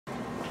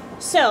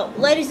So,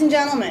 ladies and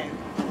gentlemen,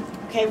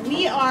 okay,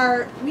 we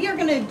are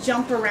going to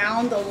jump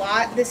around a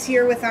lot this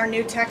year with our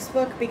new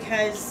textbook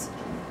because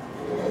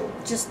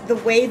just the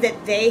way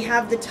that they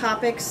have the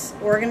topics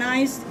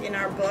organized in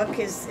our book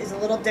is a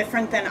little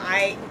different than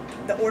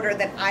the order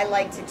that I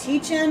like to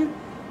teach in.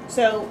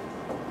 So,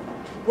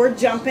 we're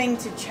jumping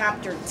to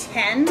chapter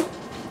 10,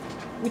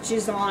 which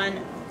is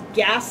on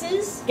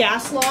gases,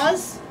 gas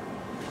laws.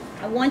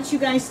 I want you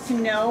guys to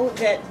know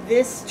that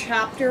this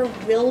chapter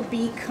will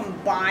be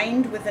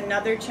combined with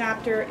another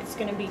chapter. It's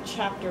going to be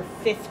chapter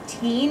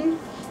 15,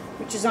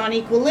 which is on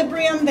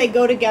equilibrium. They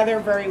go together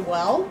very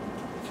well.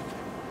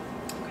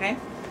 Okay?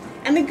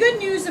 And the good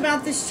news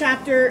about this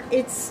chapter,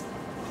 it's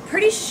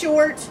pretty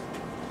short,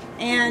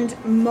 and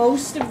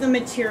most of the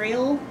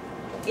material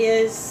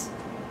is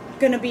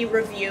going to be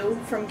review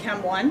from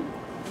Chem 1,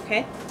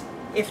 okay?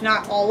 If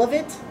not all of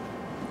it.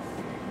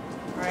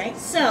 All right,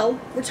 so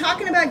we're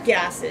talking about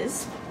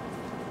gases.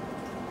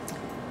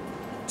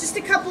 Just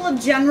a couple of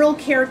general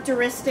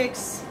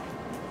characteristics.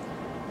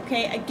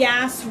 Okay, a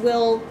gas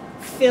will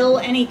fill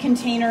any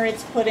container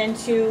it's put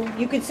into.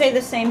 You could say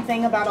the same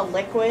thing about a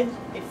liquid.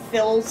 It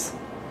fills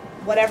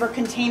whatever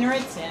container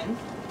it's in.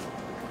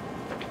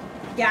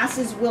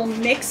 Gases will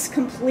mix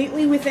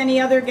completely with any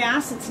other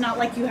gas. It's not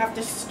like you have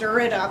to stir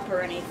it up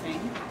or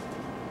anything.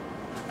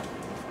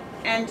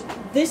 And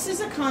this is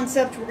a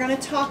concept we're going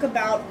to talk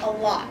about a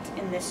lot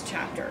in this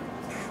chapter,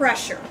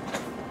 pressure.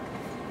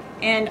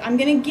 And I'm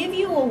going to give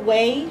you a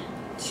way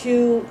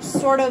to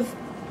sort of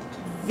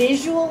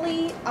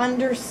visually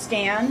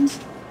understand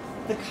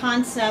the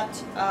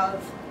concept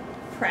of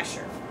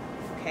pressure,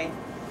 okay?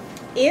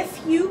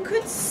 If you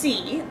could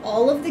see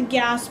all of the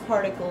gas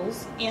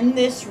particles in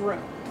this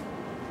room,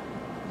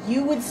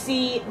 you would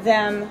see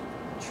them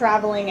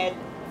traveling at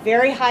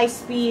very high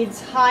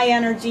speeds, high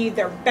energy.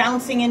 They're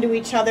bouncing into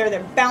each other.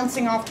 They're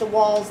bouncing off the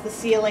walls, the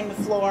ceiling, the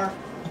floor.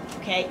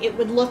 Okay, it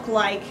would look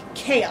like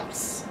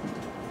chaos.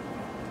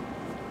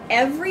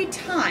 Every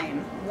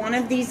time one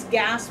of these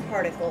gas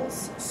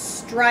particles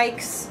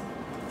strikes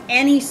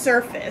any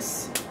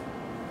surface,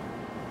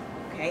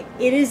 okay,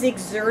 it is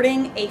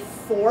exerting a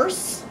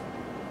force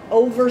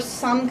over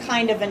some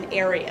kind of an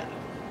area.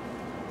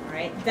 All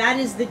right, that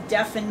is the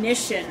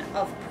definition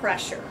of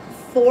pressure.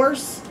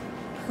 Force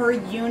per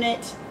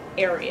unit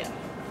area.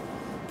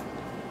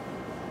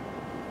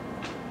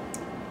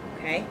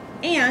 Okay,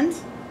 and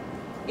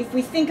if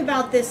we think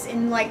about this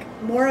in like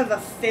more of a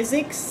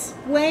physics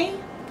way,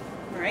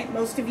 all right,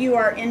 most of you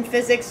are in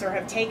physics or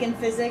have taken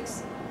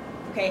physics.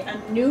 Okay, a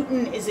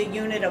Newton is a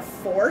unit of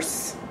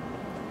force.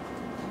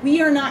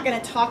 We are not going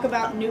to talk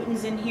about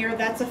newtons in here.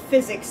 That's a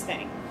physics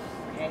thing.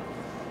 Okay,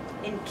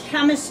 in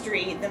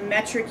chemistry, the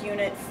metric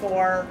unit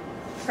for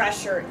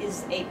pressure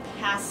is a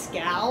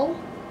Pascal.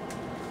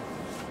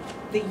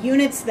 The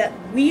units that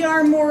we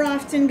are more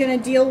often going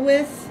to deal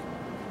with,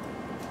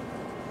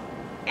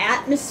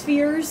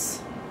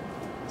 atmospheres.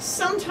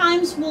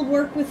 Sometimes we'll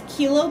work with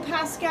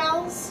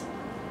kilopascals,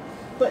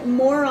 but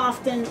more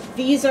often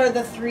these are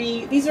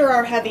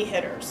our heavy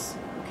hitters,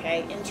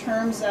 okay, in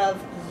terms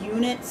of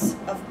units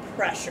of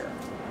pressure.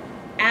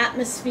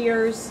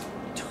 Atmospheres,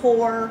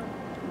 torr,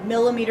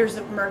 millimeters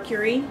of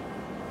mercury,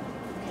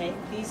 okay,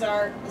 these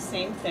are the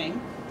same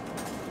thing.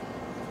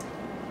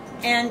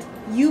 And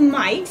you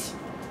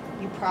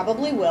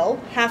probably will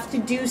have to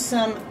do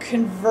some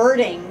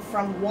converting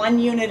from one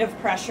unit of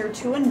pressure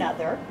to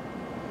another.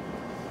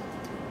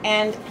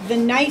 And the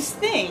nice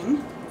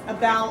thing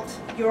about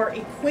your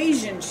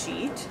equation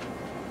sheet,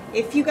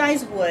 if you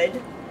guys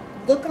would,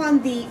 look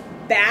on the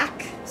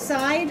back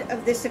side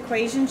of this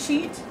equation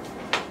sheet.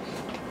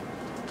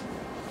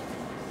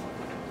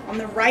 On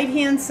the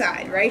right-hand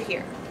side, right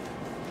here,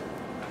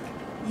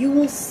 you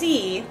will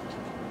see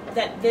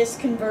that this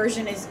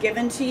conversion is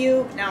given to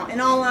you. Now, in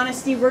all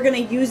honesty, we're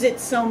going to use it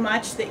so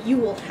much that you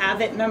will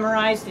have it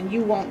memorized and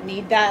you won't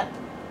need that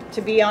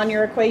to be on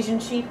your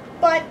equation sheet,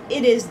 but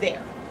it is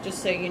there,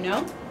 just so you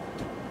know.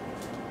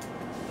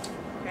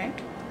 Okay?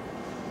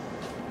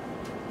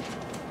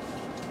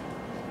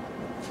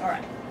 All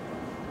right.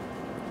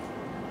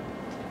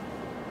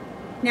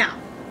 Now,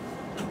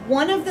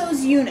 one of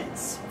those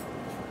units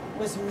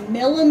was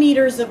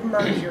millimeters of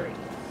mercury,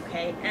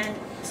 okay? And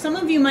some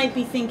of you might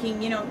be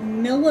thinking, you know,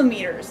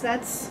 millimeters,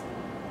 that's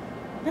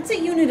a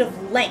unit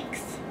of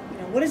length. You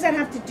know, what does that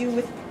have to do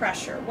with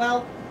pressure?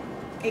 Well,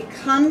 it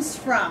comes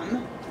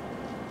from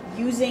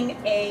using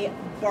a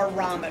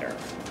barometer,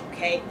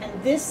 okay?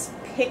 And this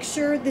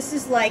picture, this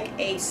is like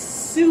a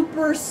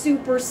super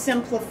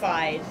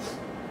simplified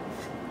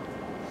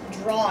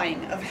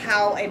drawing of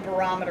how a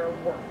barometer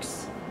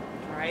works,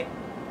 all right?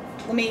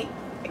 Let me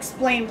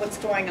explain what's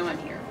going on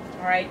here,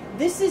 all right?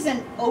 This is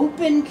an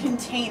open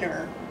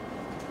container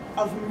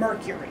of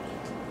mercury,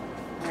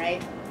 all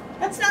right?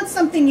 That's not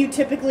something you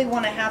typically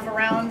want to have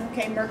around,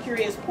 okay?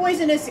 Mercury is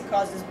poisonous, it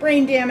causes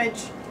brain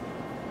damage.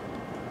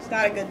 It's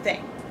not a good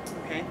thing,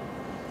 okay?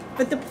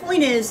 But the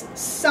point is,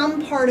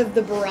 some part of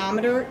the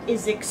barometer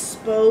is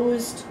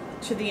exposed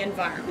to the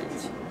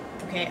environment,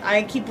 Okay,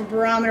 I keep a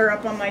barometer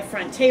up on my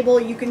front table.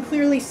 You can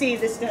clearly see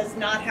this does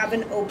not have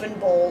an open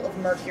bowl of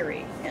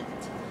mercury in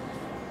it.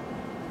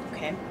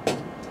 Okay,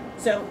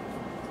 so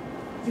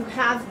you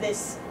have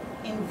this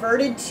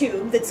inverted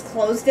tube that's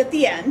closed at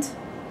the end,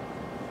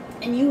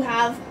 and you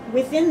have,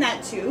 within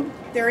that tube,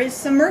 there is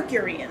some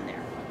mercury in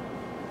there.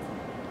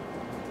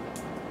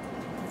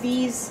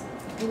 These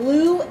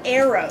blue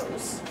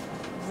arrows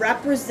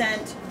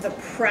represent the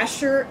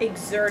pressure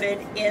exerted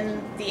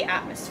in the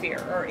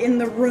atmosphere, or in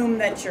the room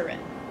that you're in.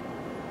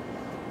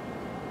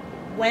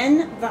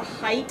 When the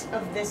height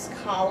of this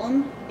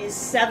column is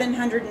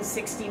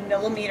 760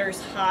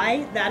 millimeters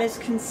high, that is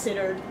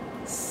considered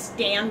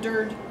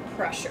standard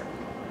pressure.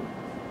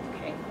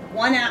 Okay,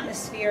 1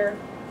 atmosphere,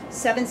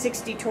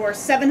 760 torr,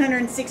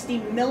 760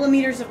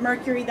 millimeters of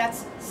mercury,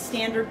 that's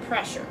standard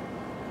pressure.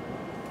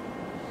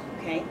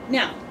 Okay,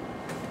 now,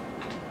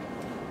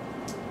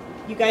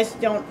 you guys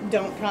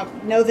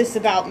don't know this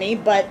about me,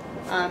 but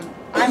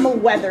I'm a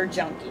weather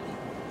junkie,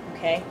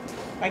 okay?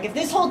 Like, if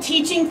this whole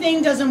teaching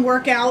thing doesn't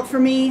work out for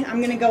me, I'm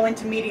going to go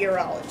into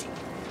meteorology,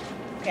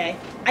 okay?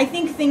 I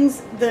think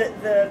things,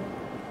 the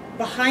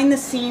behind the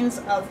scenes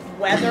of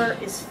weather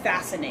is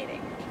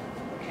fascinating,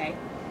 okay?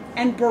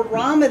 And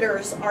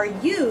barometers are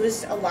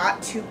used a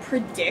lot to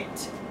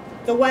predict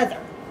the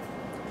weather.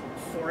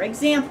 For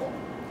example,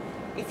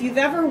 if you've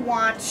ever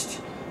watched,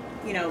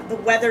 you know, the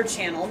Weather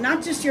Channel,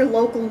 not just your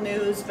local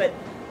news, but,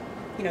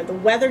 you know, the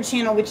Weather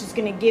Channel, which is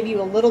going to give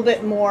you a little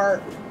bit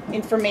more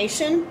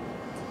information,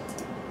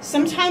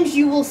 sometimes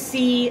you will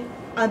see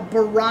a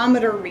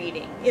barometer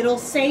reading. It'll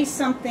say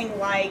something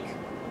like,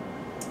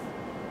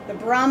 the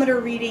barometer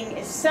reading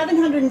is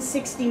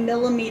 760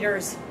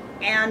 millimeters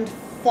and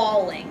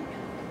falling.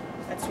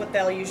 That's what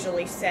they'll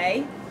usually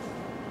say.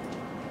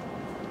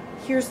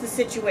 Here's the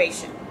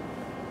situation.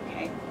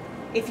 Okay,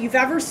 if you've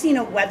ever seen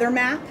a weather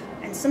map,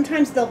 and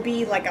sometimes there'll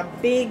be like a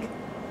big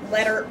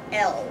letter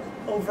L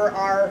over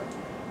our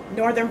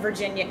Northern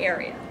Virginia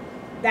area.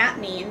 That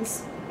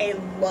means a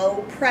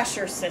low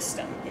pressure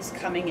system is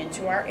coming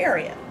into our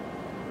area.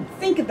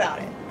 Think about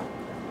it.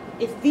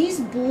 If these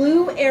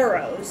blue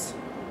arrows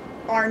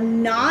are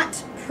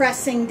not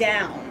pressing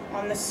down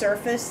on the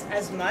surface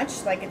as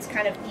much, like it's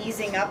kind of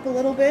easing up a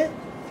little bit,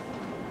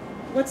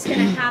 what's going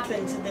to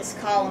happen to this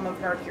column of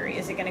mercury?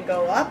 Is it going to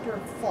go up or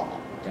fall?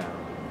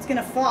 Down. It's going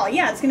to fall.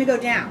 Yeah, it's going to go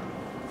down.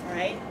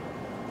 Right?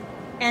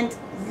 And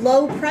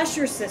low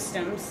pressure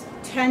systems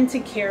tend to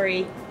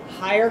carry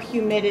higher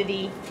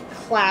humidity,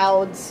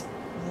 clouds,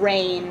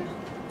 rain.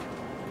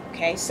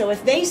 Okay, so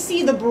if they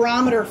see the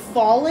barometer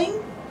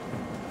falling,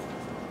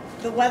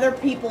 the weather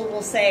people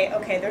will say,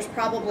 okay, there's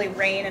probably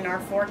rain in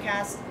our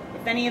forecast.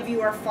 If any of you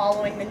are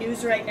following the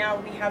news right now,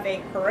 we have a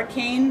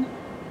hurricane,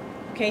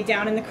 okay,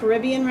 down in the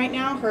Caribbean right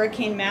now,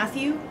 Hurricane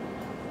Matthew.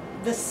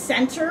 The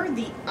center,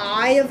 the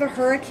eye of a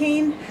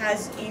hurricane,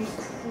 has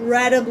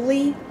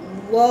incredibly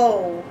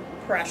low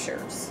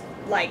pressures,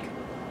 like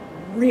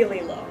really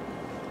low,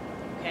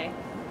 okay?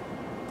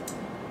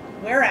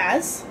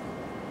 Whereas,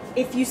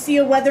 if you see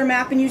a weather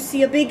map and you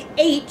see a big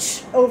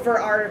H over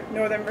our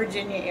Northern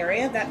Virginia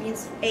area, that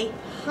means a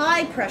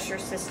high pressure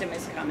system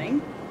is coming,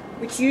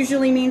 which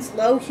usually means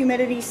low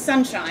humidity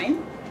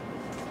sunshine,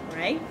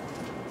 right?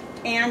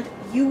 And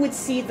you would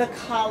see the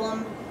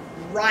column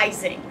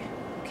rising,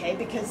 okay?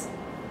 Because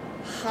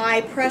high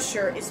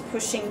pressure is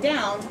pushing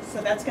down,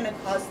 so that's going to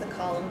cause the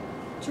column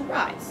to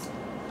rise,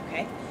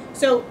 okay?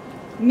 So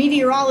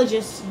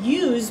meteorologists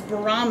use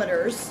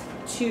barometers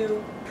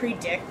to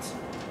predict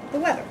the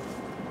weather,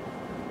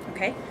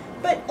 okay?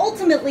 But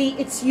ultimately,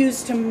 it's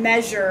used to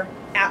measure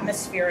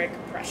atmospheric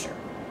pressure.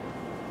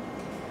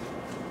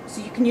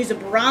 So you can use a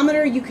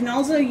barometer. You can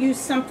also use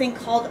something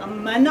called a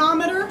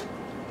manometer,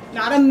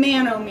 not a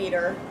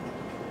manometer,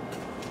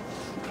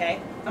 okay?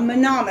 A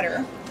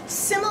manometer.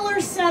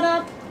 Similar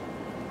setup,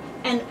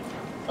 an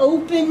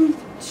open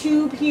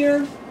tube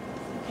here,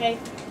 okay?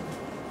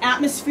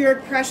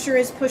 Atmospheric pressure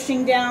is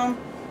pushing down.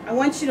 I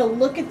want you to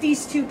look at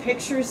these two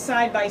pictures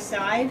side by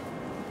side.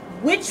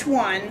 Which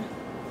one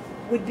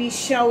would be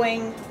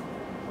showing,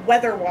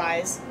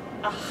 weather-wise,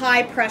 a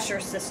high pressure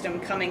system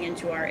coming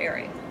into our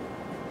area?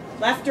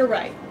 Left or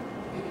right?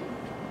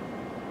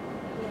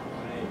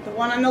 The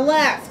one on the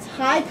left.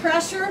 High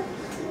pressure,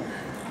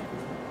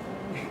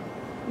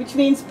 which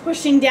means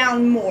pushing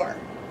down more.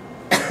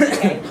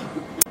 Okay?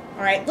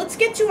 All right, let's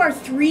get to our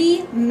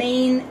 3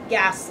 main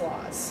gas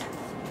laws.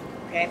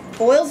 Okay,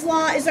 Boyle's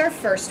law is our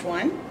first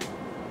one.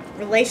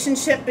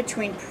 Relationship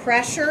between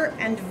pressure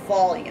and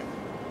volume.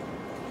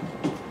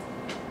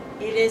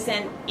 It is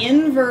an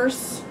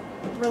inverse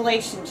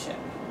relationship.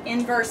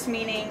 Inverse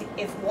meaning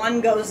if one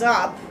goes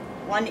up,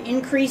 one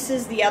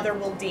increases, the other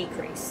will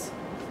decrease.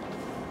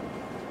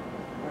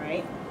 All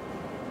right?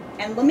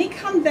 And let me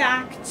come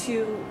back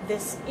to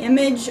this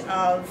image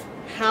of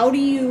how do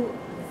you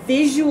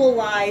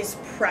visualize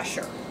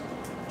pressure.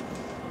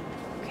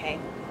 Okay?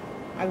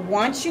 I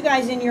want you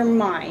guys in your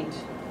mind,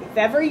 if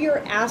ever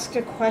you're asked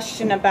a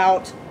question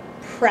about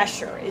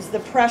pressure, is the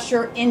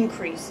pressure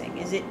increasing?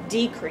 Is it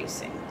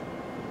decreasing?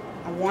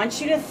 I want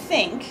you to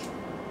think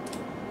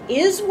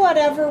is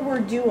whatever we're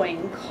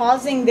doing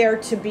causing there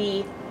to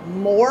be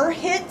more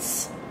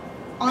hits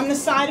on the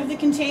side of the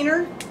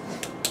container?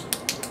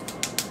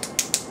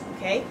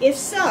 Okay, if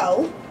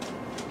so,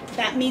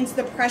 that means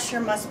the pressure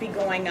must be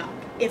going up.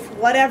 If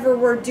whatever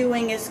we're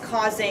doing is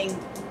causing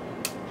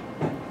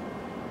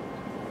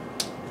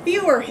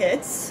fewer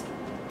hits,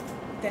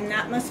 then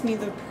that must mean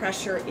the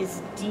pressure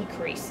is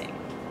decreasing.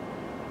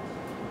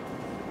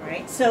 All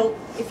right, so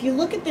if you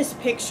look at this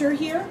picture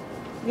here,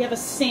 we have a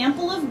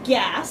sample of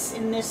gas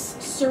in this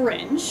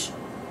syringe.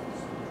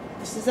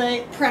 This is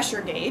a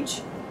pressure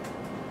gauge.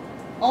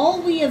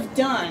 All we have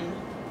done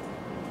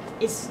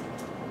is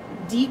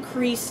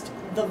decreased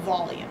the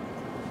volume,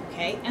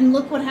 okay? And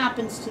look what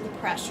happens to the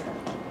pressure.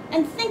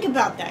 And think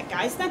about that,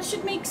 guys. That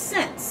should make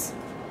sense.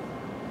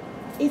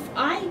 If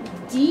I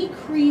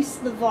decrease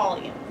the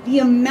volume, the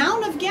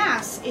amount of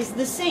gas is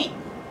the same.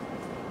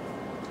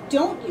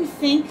 Don't you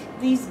think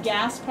these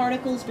gas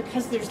particles,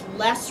 because there's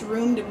less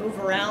room to move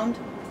around,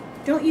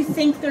 don't you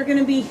think they're going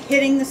to be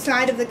hitting the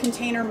side of the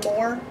container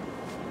more?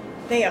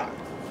 They are,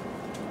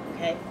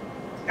 okay?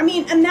 I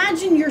mean,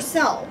 imagine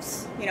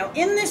yourselves, you know,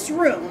 in this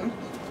room,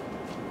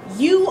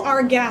 you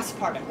are gas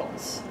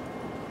particles.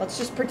 Let's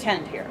just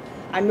pretend here.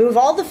 I move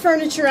all the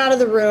furniture out of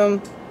the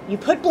room, you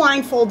put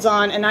blindfolds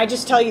on, and I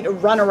just tell you to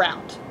run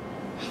around,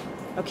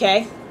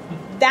 okay?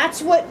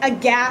 That's what a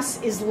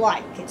gas is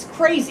like. It's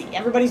crazy.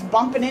 Everybody's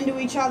bumping into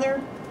each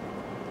other.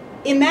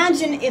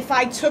 Imagine if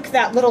I took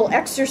that little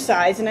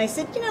exercise and I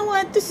said, you know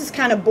what, this is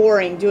kind of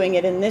boring doing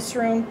it in this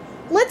room.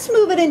 Let's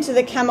move it into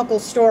the chemical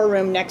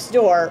storeroom next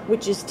door,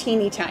 which is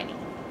teeny tiny.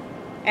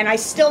 And I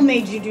still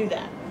made you do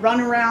that. Run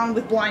around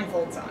with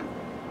blindfolds on.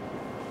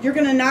 You're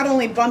going to not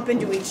only bump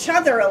into each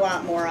other a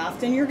lot more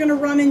often, you're going to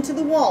run into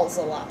the walls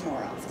a lot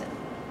more often.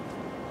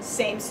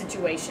 Same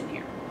situation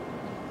here.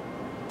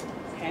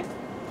 Okay?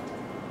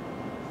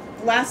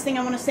 The last thing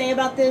I want to say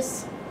about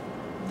this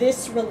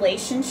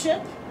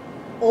relationship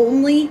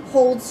only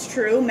holds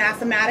true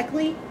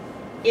mathematically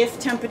if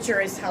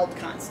temperature is held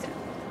constant.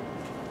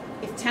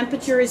 If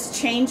temperature is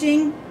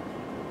changing,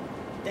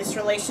 this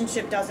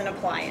relationship doesn't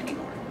apply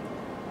anymore.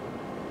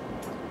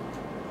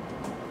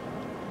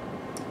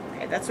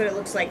 Okay, that's what it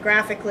looks like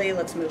graphically.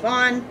 Let's move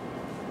on.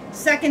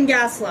 Second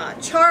gas law,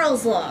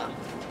 Charles' law.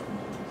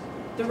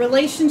 The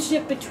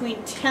relationship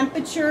between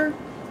temperature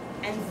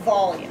and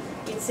volume.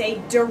 It's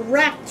a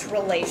direct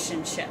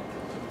relationship.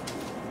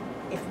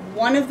 If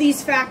one of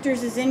these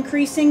factors is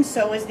increasing,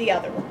 so is the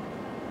other one.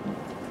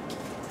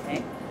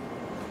 Okay?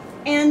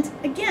 And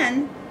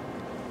again,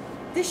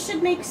 this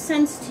should make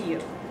sense to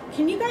you.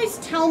 Can you guys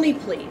tell me,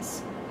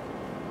 please,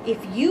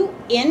 if you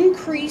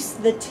increase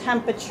the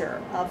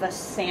temperature of a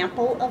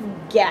sample of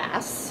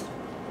gas,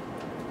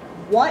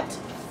 what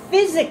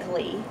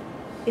physically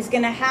is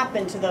going to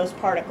happen to those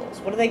particles?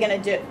 What are they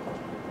going to do?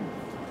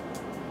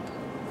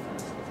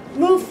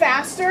 Move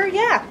faster?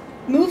 Yeah.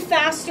 Move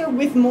faster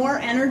with more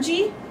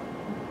energy.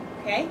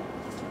 Okay?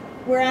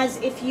 Whereas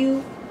if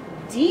you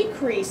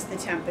decrease the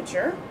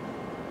temperature,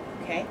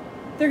 okay,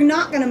 they're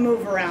not going to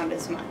move around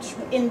as much.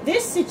 In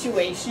this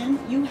situation,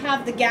 you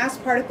have the gas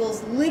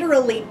particles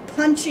literally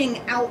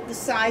punching out the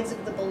sides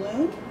of the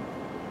balloon,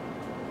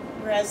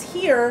 whereas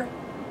here,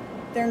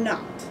 they're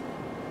not.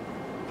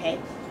 Okay?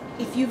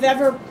 If you've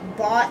ever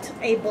bought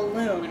a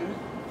balloon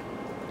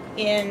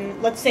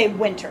in, let's say,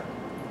 winter,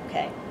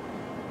 okay?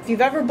 If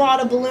you've ever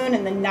bought a balloon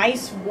in the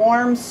nice,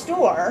 warm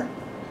store,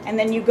 and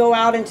then you go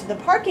out into the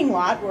parking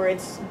lot where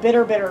it's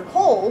bitter, bitter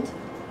cold,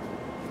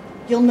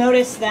 you'll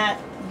notice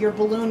that your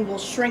balloon will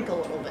shrink a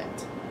little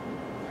bit.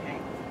 Okay?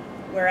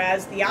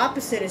 Whereas the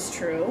opposite is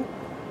true.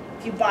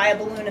 If you buy a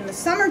balloon in the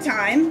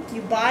summertime,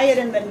 you buy it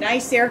in the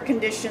nice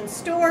air-conditioned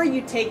store,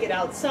 you take it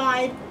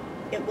outside,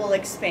 it will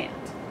expand.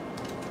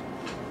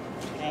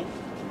 Okay?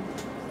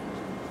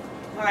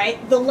 All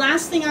right, the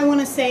last thing I want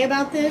to say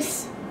about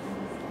this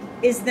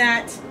is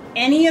that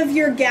any of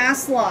your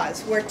gas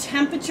laws where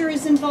temperature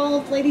is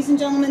involved, ladies and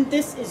gentlemen,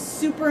 this is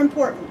super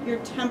important. Your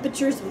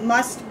temperatures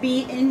must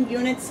be in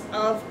units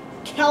of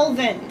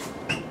Kelvin.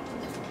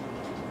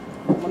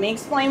 Let me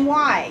explain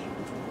why.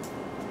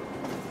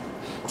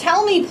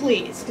 Tell me,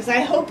 please, because I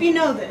hope you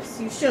know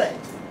this. You should.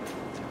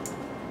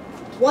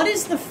 What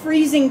is the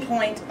freezing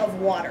point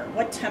of water?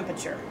 What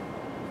temperature?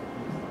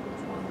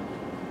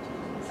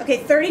 Okay,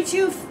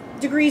 32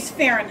 degrees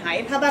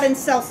Fahrenheit. How about in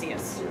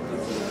Celsius?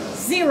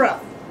 0.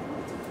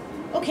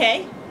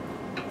 Okay.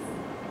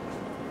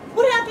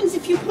 What happens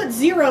if you put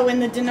 0 in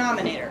the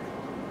denominator?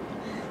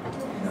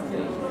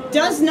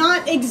 Does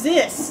not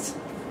exist.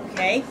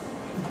 Okay?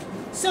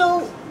 So,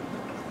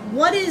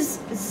 what is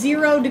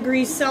 0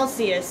 degrees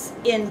Celsius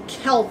in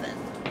Kelvin?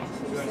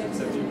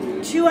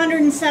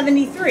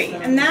 273.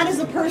 And that is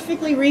a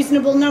perfectly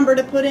reasonable number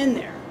to put in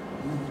there.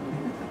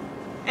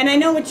 And I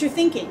know what you're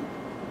thinking.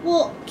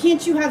 Well,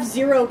 can't you have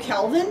 0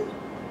 Kelvin?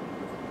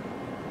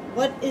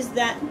 What is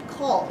that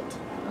called?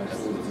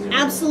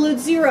 Absolute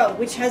zero,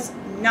 which has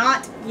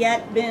not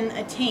yet been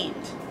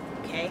attained.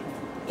 Okay?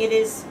 It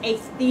is a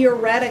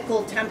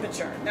theoretical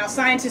temperature. Now,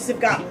 scientists have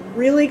gotten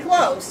really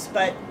close,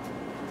 but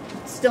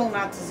still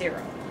not to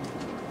 0.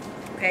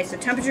 Okay, so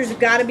temperatures have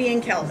got to be in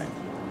Kelvin.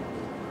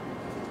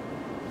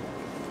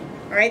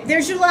 All right,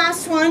 there's your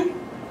last one.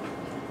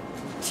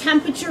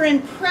 Temperature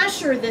and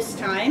pressure this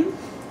time.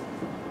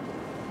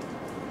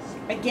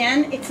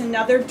 Again, it's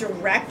another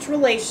direct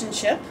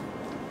relationship.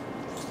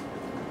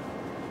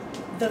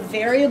 The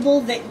variable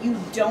that you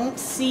don't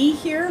see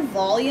here,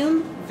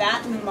 volume,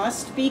 that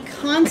must be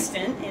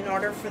constant in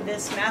order for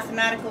this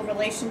mathematical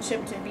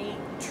relationship to be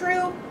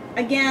true.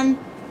 Again,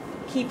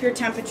 keep your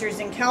temperatures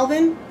in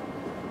Kelvin.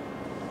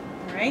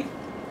 All right.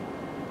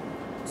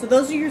 So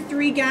those are your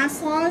three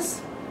gas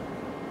laws.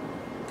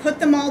 Put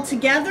them all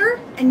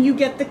together and you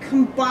get the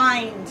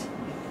combined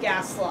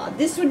gas law.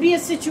 This would be a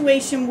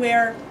situation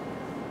where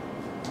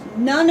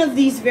none of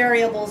these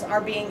variables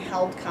are being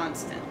held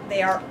constant.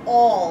 They are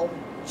all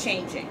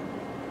changing.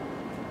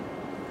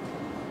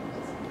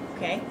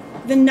 Okay.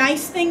 The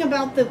nice thing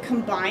about the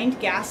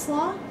combined gas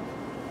law,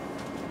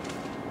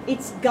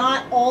 it's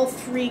got all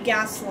three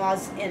gas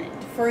laws in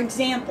it. For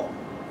example,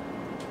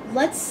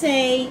 let's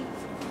say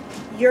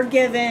you're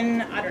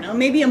given, I don't know,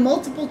 maybe a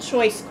multiple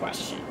choice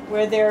question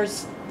where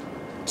there's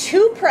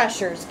two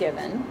pressures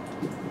given,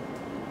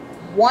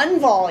 one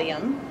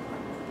volume,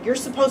 you're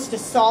supposed to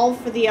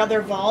solve for the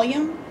other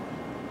volume,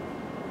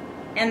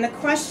 and the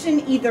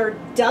question either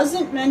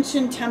doesn't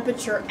mention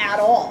temperature at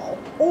all,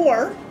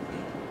 or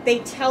they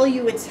tell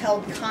you it's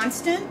held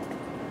constant.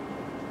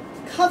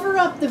 Cover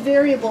up the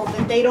variable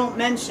that they don't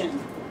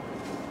mention.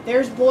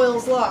 There's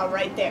Boyle's law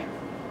right there.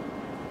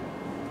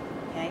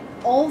 Okay?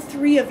 All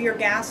three of your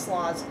gas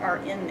laws are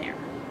in there.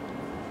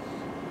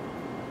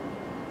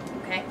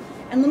 Okay?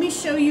 And let me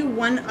show you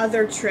one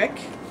other trick.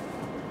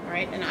 All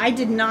right? And I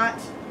did not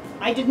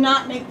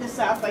make this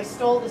up. I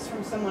stole this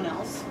from someone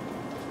else.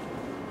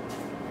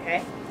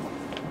 Okay?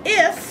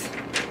 If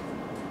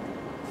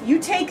you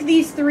take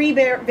these three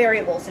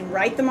variables and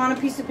write them on a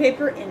piece of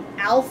paper in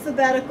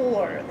alphabetical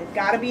order. They've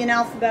got to be in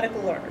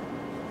alphabetical order.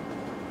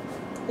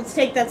 Let's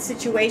take that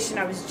situation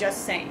I was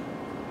just saying.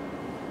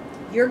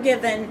 You're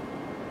given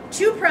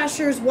two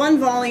pressures, one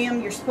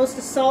volume. You're supposed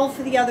to solve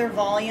for the other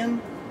volume.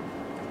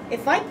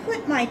 If I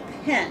put my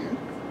pen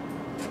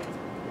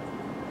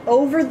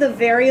over the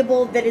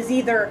variable that is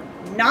either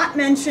not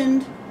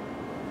mentioned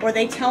or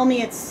they tell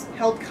me it's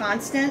held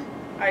constant,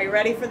 are you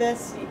ready for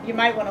this? You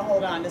might want to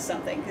hold on to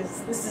something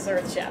because this is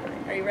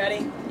earth-shattering. Are you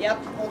ready?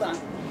 Yep, hold on.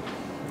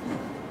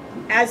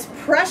 As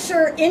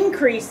pressure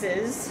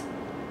increases,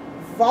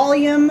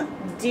 volume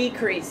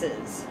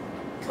decreases.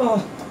 Oh,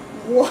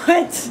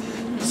 what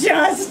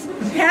just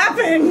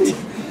happened?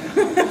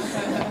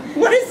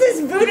 What is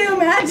this voodoo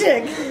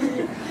magic?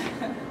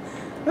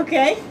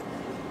 Okay,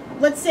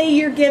 let's say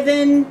you're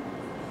given,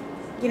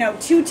 you know,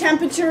 two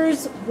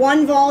temperatures,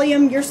 one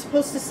volume. You're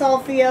supposed to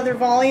solve for the other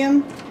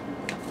volume.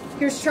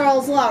 Here's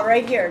Charles' law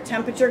right here.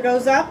 Temperature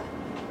goes up,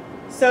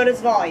 so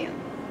does volume.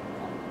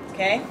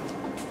 Okay?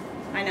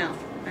 I know,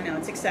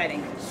 it's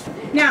exciting.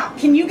 Now,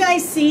 can you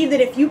guys see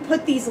that if you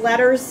put these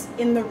letters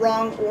in the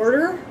wrong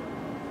order,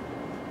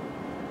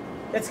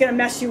 that's going to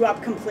mess you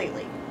up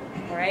completely.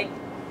 All right?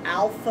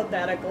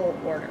 Alphabetical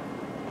order.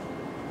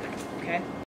 Okay?